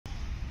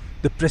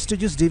The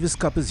prestigious Davis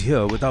Cup is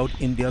here without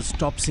India's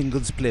top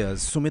singles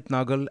players Sumit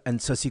Nagal and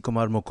Sasi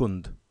Kumar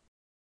Mukund.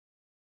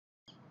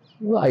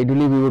 Well,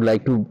 ideally, we would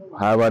like to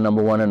have our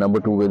number one and number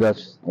two with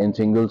us in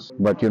singles,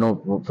 but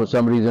for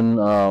some reason,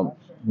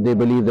 they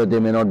believe that they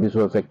may not be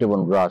so effective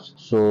on grass.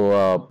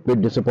 So,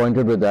 bit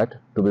disappointed with that,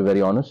 to be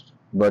very honest.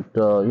 But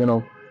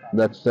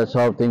that's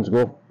how things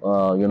go.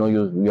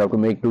 You have to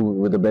make do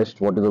with the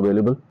best what is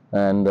available,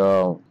 and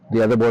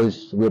the other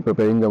boys, we are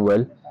preparing them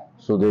well,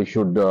 so they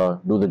should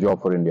do the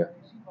job for India.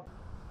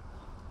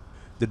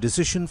 The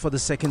decision for the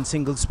second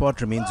single spot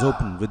remains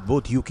open, with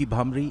both Yuki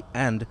Bhamri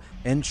and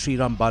N.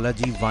 Sriram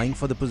Balaji vying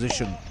for the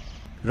position.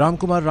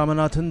 Ramkumar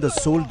Ramanathan, the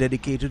sole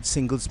dedicated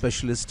singles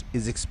specialist,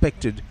 is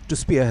expected to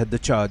spearhead the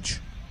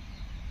charge.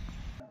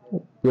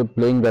 We're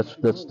playing, that's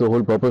the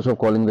whole purpose of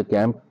calling the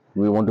camp.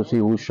 We want to see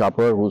who's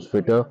sharper, who's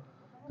fitter,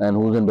 and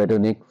who's in better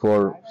nick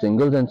for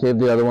singles and save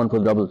the other one for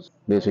doubles,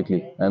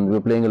 basically. And we're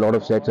playing a lot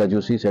of sets, as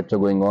you see, sets are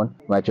going on,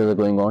 matches are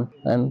going on,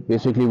 and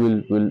basically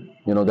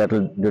that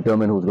will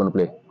determine who's going to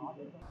play.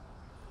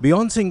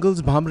 Beyond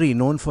singles, Bhamri,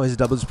 known for his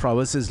doubles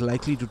prowess, is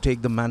likely to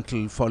take the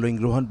mantle following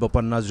Rohan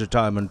Bopanna's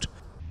retirement.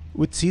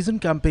 With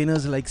seasoned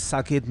campaigners like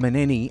Saket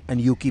Meneni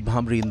and Yuki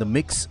Bhamri in the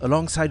mix,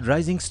 alongside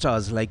rising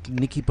stars like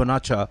Nikki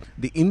Panacha,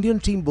 the Indian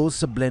team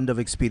boasts a blend of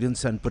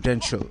experience and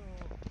potential.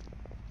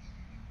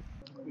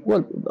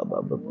 Well,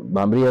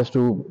 Bhamri has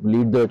to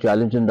lead the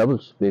challenge in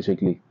doubles,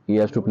 basically. He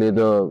has to play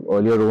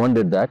earlier Rohan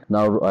did that.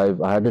 Now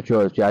I had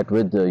a chat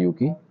with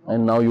Yuki,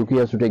 and now Yuki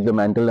has to take the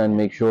mantle and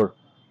make sure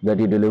that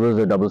he delivers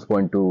a doubles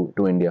point to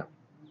India.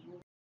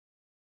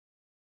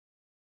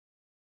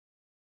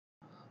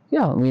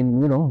 Yeah, I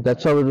mean,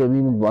 that's how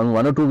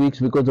one or 2 weeks,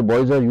 because the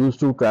boys are used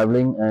to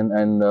traveling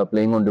and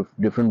playing on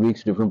different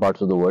weeks, different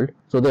parts of the world.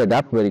 So they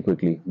adapt very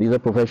quickly. These are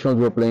professionals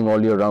who are playing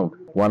all year round.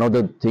 One of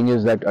the thing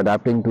is that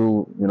adapting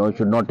to, it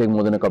should not take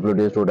more than a couple of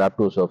days to adapt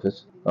to a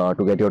surface,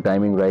 to get your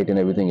timing right and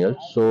everything else.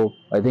 So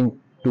I think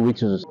 2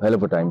 weeks is a hell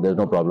of a time. There's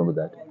no problem with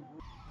that.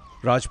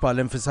 Rajpal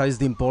emphasized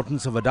the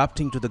importance of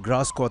adapting to the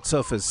grass court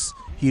surface.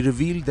 He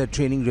revealed their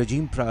training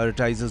regime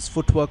prioritizes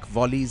footwork,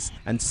 volleys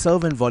and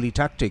serve and volley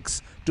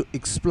tactics to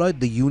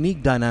exploit the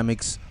unique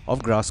dynamics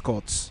of grass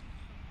courts.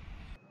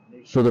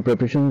 So the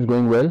preparation is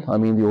going well. I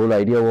mean, the whole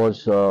idea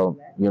was, to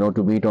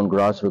meet on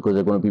grass because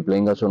they're going to be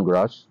playing us on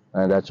grass.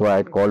 And that's why I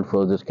had called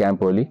for this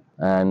camp early,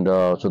 and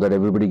so that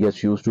everybody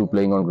gets used to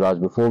playing on grass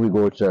before we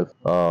go itself.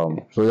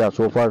 So yeah,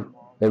 so far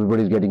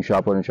everybody's getting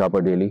sharper and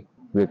sharper daily.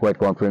 We're quite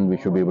confident we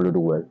should be able to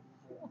do well.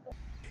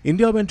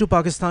 India went to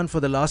Pakistan for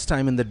the last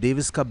time in the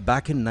Davis Cup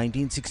back in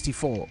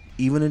 1964.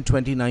 Even in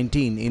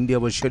 2019, India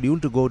was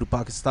scheduled to go to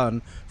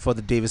Pakistan for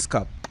the Davis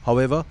Cup.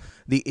 However,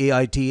 the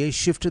AITA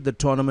shifted the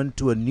tournament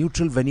to a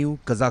neutral venue,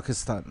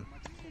 Kazakhstan.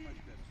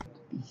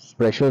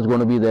 Pressure is going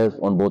to be there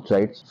on both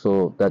sides,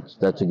 so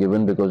that's a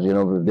given, because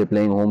they're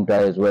playing home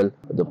tie as well.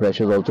 The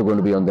pressure is also going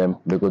to be on them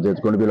because there's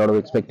going to be a lot of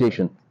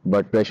expectation.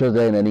 But pressure is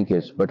there in any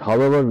case. But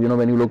however,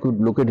 when you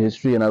look at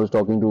history, and I was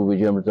talking to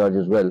Vijay Amritraj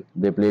as well,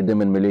 they played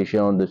them in Malaysia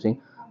on this thing.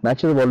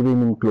 Matches have always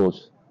been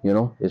close.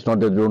 It's not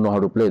that they don't know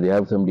how to play. They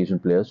have some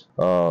decent players,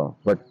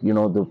 but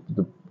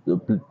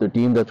the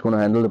team that's going to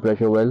handle the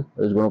pressure well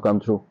is going to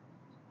come through.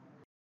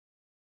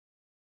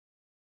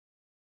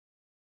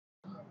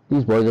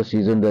 These boys are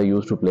seasoned, they're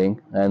used to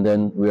playing, and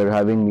then we are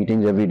having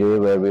meetings every day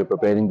where we're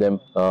preparing them.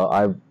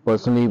 I've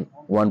personally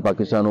won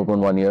Pakistan Open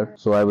 1 year,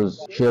 so I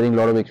was sharing a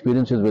lot of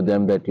experiences with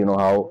them that,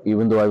 how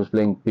even though I was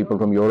playing people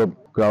from Europe,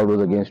 crowd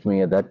was against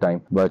me at that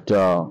time. But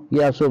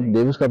yeah, so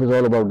Davis Cup is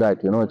all about that,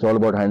 it's all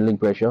about handling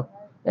pressure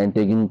and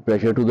taking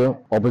pressure to the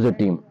opposite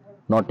team,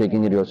 not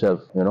taking it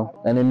yourself,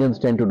 and Indians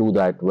tend to do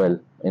that well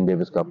in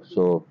Davis Cup.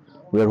 So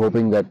we are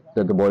hoping that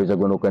the boys are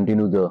going to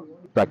continue the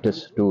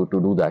practice to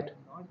do that.